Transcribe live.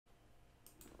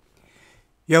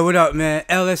Yo, what up, man?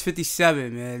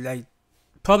 LS57, man. Like,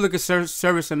 public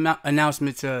service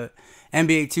announcement to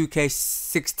NBA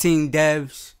 2K16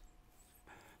 devs.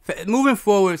 Moving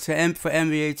forward for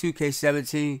NBA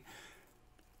 2K17,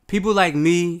 people like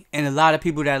me and a lot of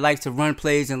people that like to run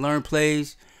plays and learn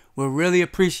plays will really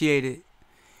appreciate it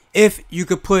if you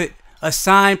could put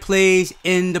assigned plays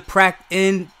in the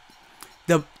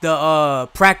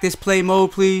practice play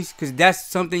mode, please, because that's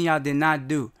something y'all did not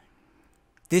do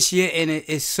this year, and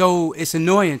it's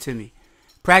annoying to me.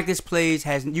 Practice plays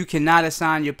you cannot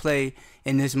assign your play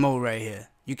in this mode right here.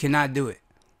 You cannot do it.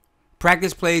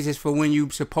 Practice plays is for when you're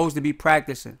supposed to be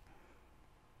practicing.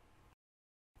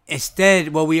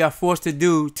 Instead, what we are forced to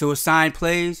do to assign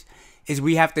plays is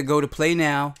we have to go to play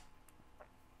now.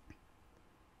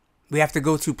 We have to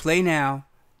go to play now.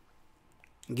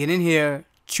 Get in here.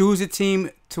 Choose a team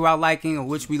to our liking or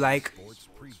which we like.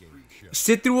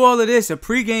 Sit through all of this, a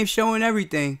pregame show and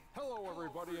everything.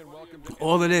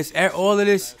 All of this,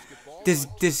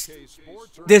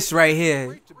 this right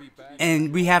here,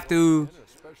 and we have to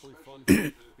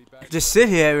just sit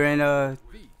here and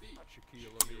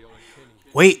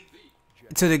wait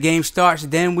until the game starts.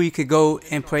 Then we could go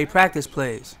and play practice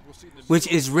plays, which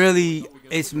is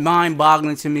it's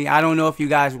mind-boggling to me. I don't know if you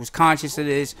guys was conscious of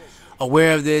this,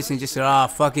 aware of this, and just said, "Ah,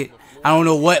 fuck it." I don't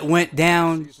know what went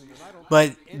down.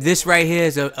 But this right here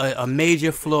is a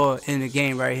major flaw in the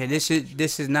game right here. This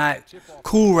is not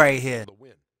cool right here.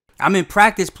 I'm in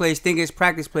practice plays, thinking it's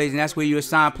practice plays, and that's where you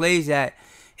assign plays at.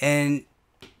 And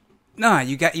nah,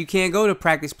 you can't go to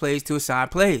practice plays to assign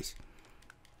plays.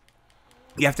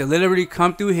 You have to literally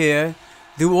come through here,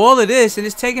 do all of this, and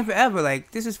it's taking forever.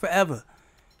 Like, this is forever.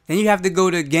 Then you have to go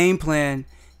to game plan,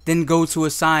 then go to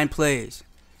assign plays.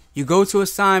 You go to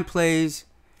assign plays,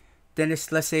 then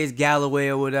let's say it's Galloway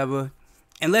or whatever.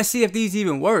 And let's see if these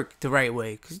even work the right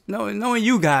way. Because knowing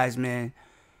you guys, man.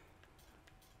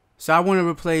 So I want to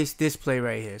replace this play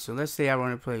right here. So let's say I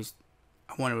want to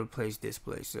replace this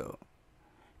play. So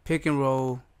pick and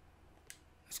roll.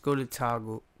 Let's go to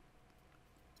toggle.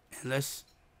 And let's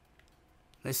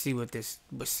see what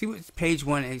page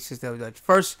 1 is. The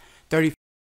first 30,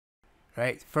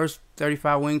 right? First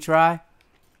 35 wing try.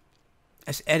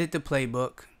 Let's edit the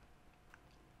playbook.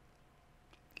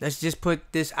 Let's just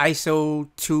put this ISO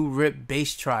 2 rip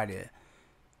base try there.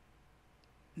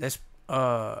 Let's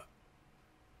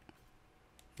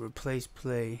replace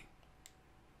play.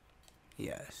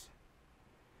 Yes.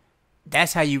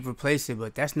 That's how you replace it,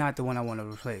 but that's not the one I want to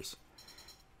replace.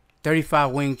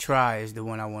 35 wing try is the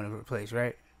one I want to replace,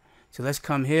 right? So let's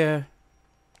come here.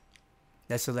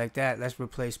 Let's select that. Let's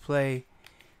replace play.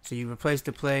 So you replace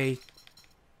the play.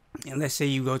 And let's say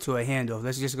you go to a handoff.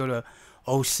 Let's just go to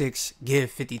 06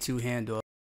 give 52 handoff.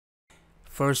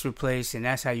 First replace, and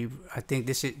that's how you. I think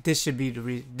this should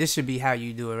be how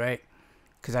you do it, right?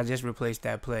 Because I just replaced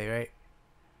that play, right?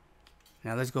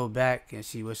 Now let's go back and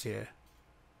see what's here.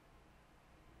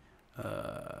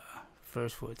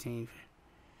 First 14.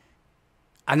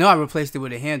 I know I replaced it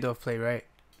with a handoff play, right?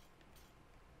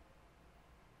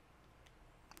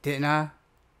 Didn't I?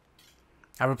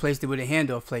 I replaced it with a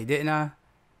handoff play, didn't I?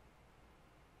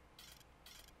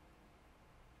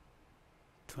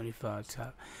 25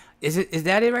 top. Is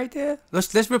that it right there?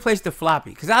 Let's replace the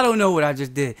floppy, because I don't know what I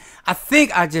just did. I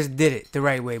think I just did it the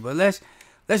right way, but let's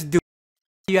do it.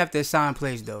 You have to assign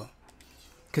plays though,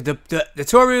 because the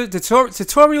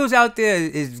tutorials out there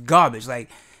is garbage. Like,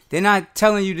 they're not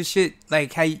telling you the shit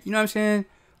like how you know what I'm saying?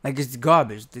 Like, it's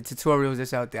garbage. The tutorials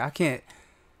that's out there. I can't.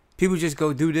 People just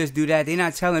go do this, do that. They're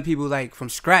not telling people like from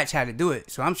scratch how to do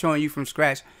it. So I'm showing you from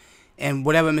scratch. And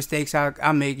whatever mistakes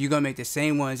I make, you're going to make the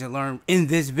same ones and learn in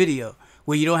this video,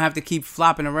 where you don't have to keep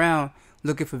flopping around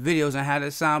looking for videos on how to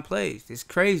assign plays. It's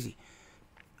crazy.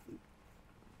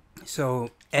 So,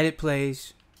 edit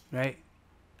plays, right?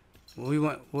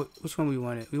 Which one we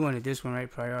wanted? We wanted this one,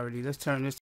 right? Priority. Let's turn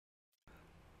this.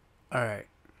 All right.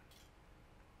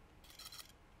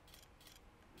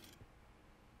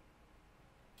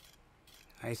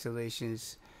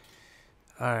 Isolations.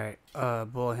 Alright,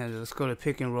 ball handler. Let's go to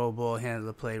pick and roll ball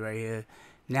handler play right here.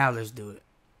 Now let's do it.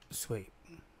 Let's wait.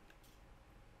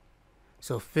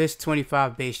 So fist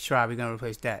 25 base try. We're going to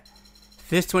replace that.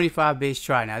 Fist 25 base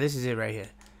try. Now this is it right here.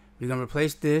 We're going to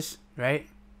replace this, right?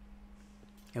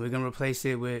 And we're going to replace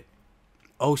it with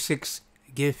 06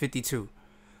 give 52.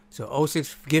 So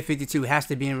 06 give 52 has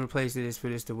to be in replace of this for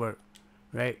this to work,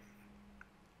 right?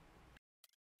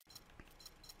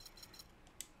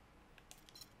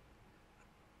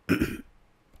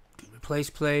 Replace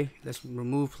play. Let's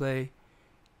remove play.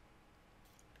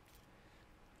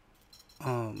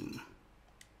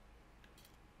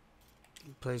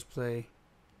 Replace play.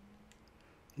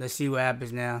 Let's see what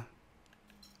happens now.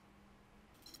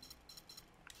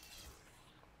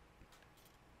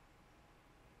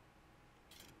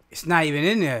 It's not even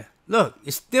in there. Look,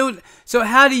 it's still. So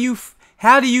how do you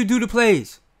do the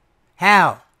plays?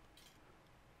 How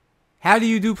do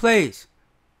you do plays?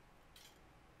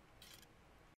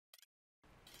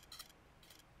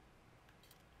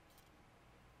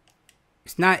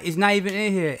 It's not even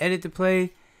in here. Edit the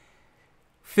play.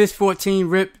 Fist 14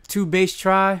 rip 2 base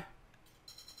try.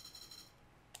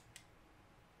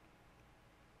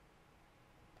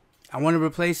 I want to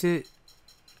replace it.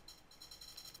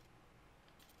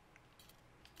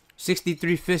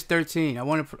 63 fist 13. I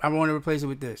want to replace it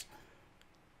with this.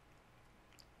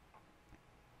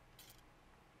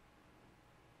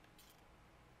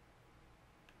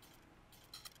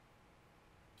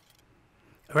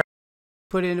 All right.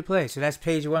 Put it into play. So that's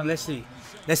page 1. Let's see.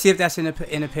 Let's see if that's in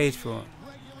the page for him.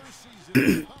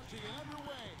 And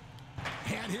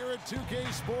here at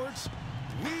 2K Sports,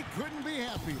 we couldn't be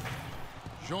happier.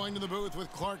 Joined in the booth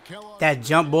with Clark Kellogg. That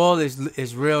jump ball is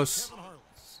real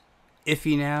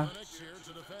iffy now.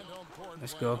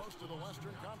 Let's go.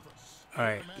 All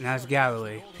right, now it's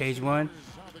Galloway. Page 1.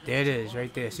 There it is,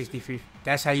 right there. 63.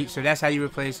 That's how you. So that's how you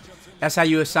replace. That's how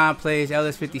you assign plays.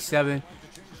 LS57.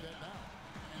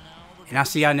 And I'll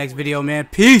see y'all next video, man.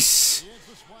 Peace.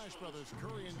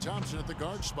 Thompson at the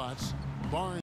guard spots. Barnes